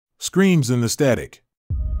Screams in the static.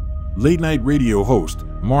 Late-night radio host,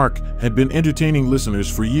 Mark, had been entertaining listeners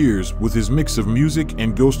for years with his mix of music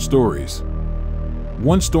and ghost stories.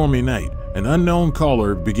 One stormy night, an unknown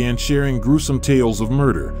caller began sharing gruesome tales of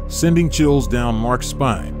murder, sending chills down Mark's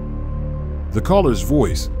spine. The caller's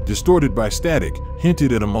voice, distorted by static,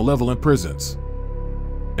 hinted at a malevolent presence.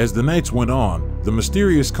 As the nights went on, the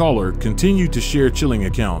mysterious caller continued to share chilling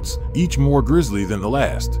accounts, each more grisly than the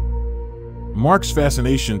last. Mark's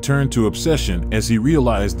fascination turned to obsession as he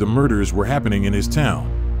realized the murders were happening in his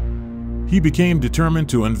town. He became determined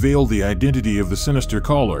to unveil the identity of the sinister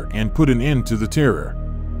caller and put an end to the terror.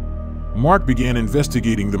 Mark began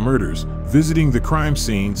investigating the murders, visiting the crime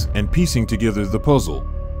scenes, and piecing together the puzzle.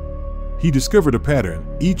 He discovered a pattern: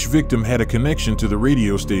 each victim had a connection to the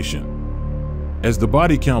radio station. As the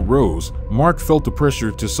body count rose, Mark felt the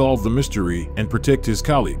pressure to solve the mystery and protect his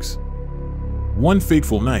colleagues. One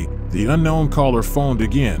fateful night, the unknown caller phoned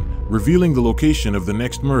again, revealing the location of the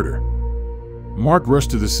next murder. Mark rushed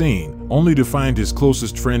to the scene, only to find his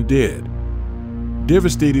closest friend dead.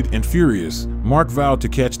 Devastated and furious, Mark vowed to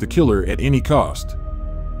catch the killer at any cost.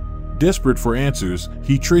 Desperate for answers,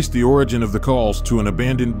 he traced the origin of the calls to an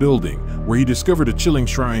abandoned building, where he discovered a chilling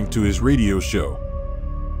shrine to his radio show.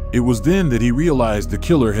 It was then that he realized the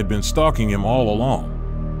killer had been stalking him all along.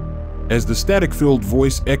 As the static-filled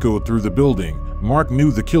voice echoed through the building, Mark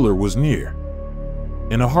knew the killer was near.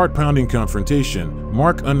 In a heart-pounding confrontation,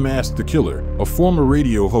 Mark unmasked the killer, a former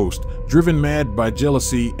radio host, driven mad by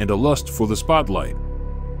jealousy and a lust for the spotlight.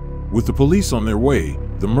 With the police on their way,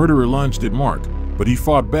 the murderer lunged at Mark, but he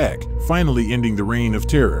fought back, finally ending the reign of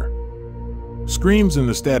terror. Screams in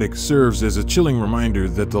the Static serves as a chilling reminder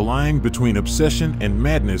that the line between obsession and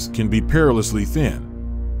madness can be perilously thin.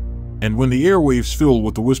 And when the airwaves fill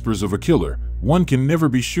with the whispers of a killer, one can never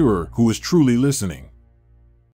be sure who is truly listening.